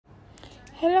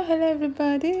Hello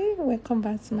everybody, welcome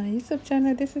back to my YouTube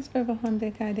channel. This is Favour Home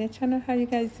Decor channel. How you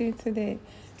guys doing today?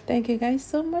 Thank you guys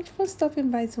so much for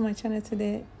stopping by to my channel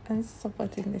today and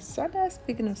supporting this channel.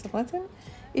 Speaking of supporting,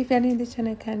 if you're new in the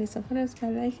channel, kindly support us by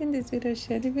liking this video,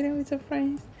 share the video with your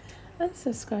friends, and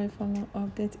subscribe for more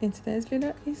updates. In today's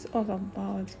video is all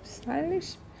about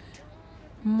stylish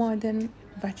modern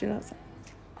bachelor's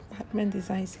apartment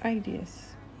designs ideas.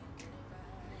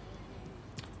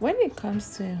 When it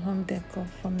comes to a home decor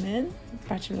for men,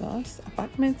 bachelors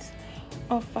apartments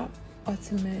offer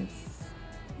ultimate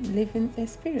living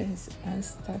experience and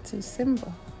status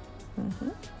symbol.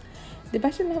 The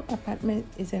bachelor apartment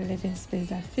is a living space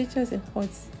that features a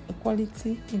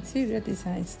quality interior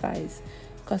design styles,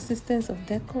 consistent of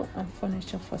decor and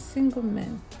furniture for single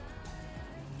men.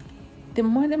 The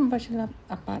modern bachelor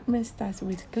apartment starts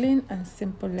with clean and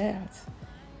simple layout,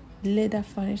 leather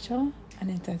furniture, and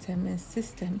entertainment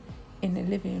system in a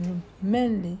living room,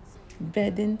 mainly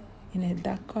bedding in a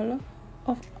dark color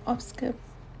of upscale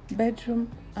bedroom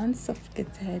and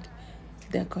sophisticated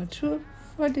decor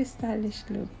for the stylish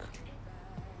look.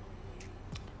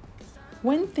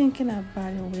 When thinking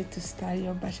about a way to style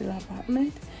your bachelor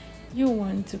apartment, you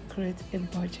want to create a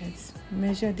budget.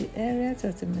 Measure the area to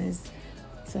optimize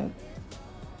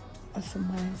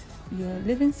your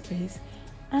living space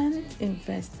and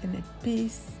invest in a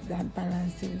piece that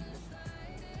balances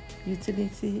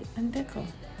utility and decor.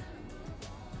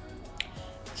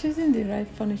 Choosing the right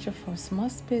furniture for small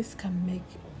space can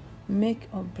make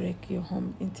or break your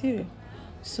home interior,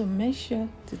 so make sure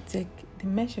to take the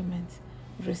measurements,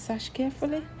 research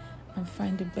carefully, and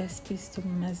find the best piece to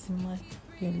maximize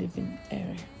your living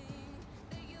area.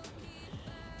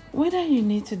 Whether you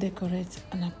need to decorate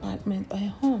an apartment or a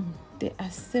home, there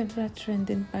are several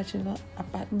trending bachelor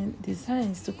apartment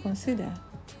designs to consider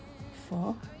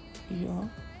for your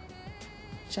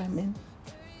charming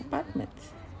apartment.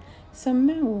 Some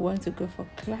men will want to go for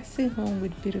classy home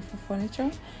with beautiful furniture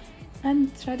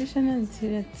and traditional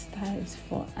interior styles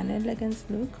for an elegant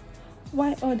look,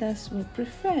 while others will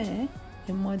prefer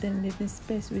a modern living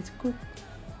space with cool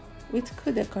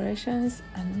decorations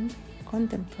and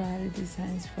contemporary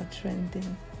designs for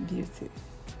trending beauty.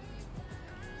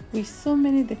 With so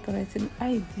many decorating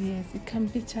ideas, it can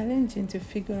be challenging to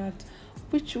figure out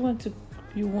which one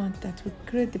you want that will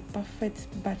create the perfect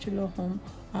bachelor home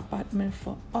apartment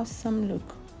for awesome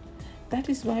look. That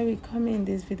is why we come in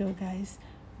this video, guys.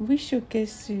 We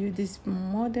showcase to you this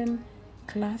modern,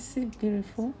 classy,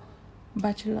 beautiful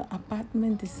bachelor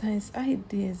apartment designs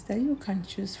ideas that you can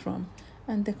choose from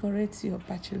and decorate your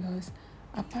bachelor's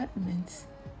apartment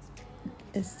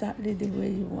exactly the way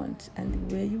you want and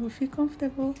the way you will feel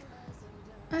comfortable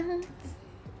and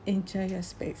enjoy your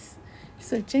space.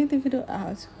 So check the video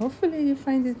out. Hopefully you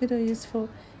find this video useful.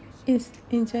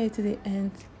 Enjoy it to the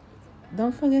end.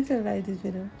 Don't forget to like this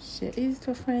video, share it with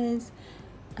your friends,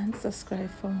 and subscribe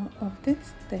for more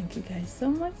updates. Thank you guys so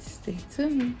much. Stay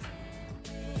tuned.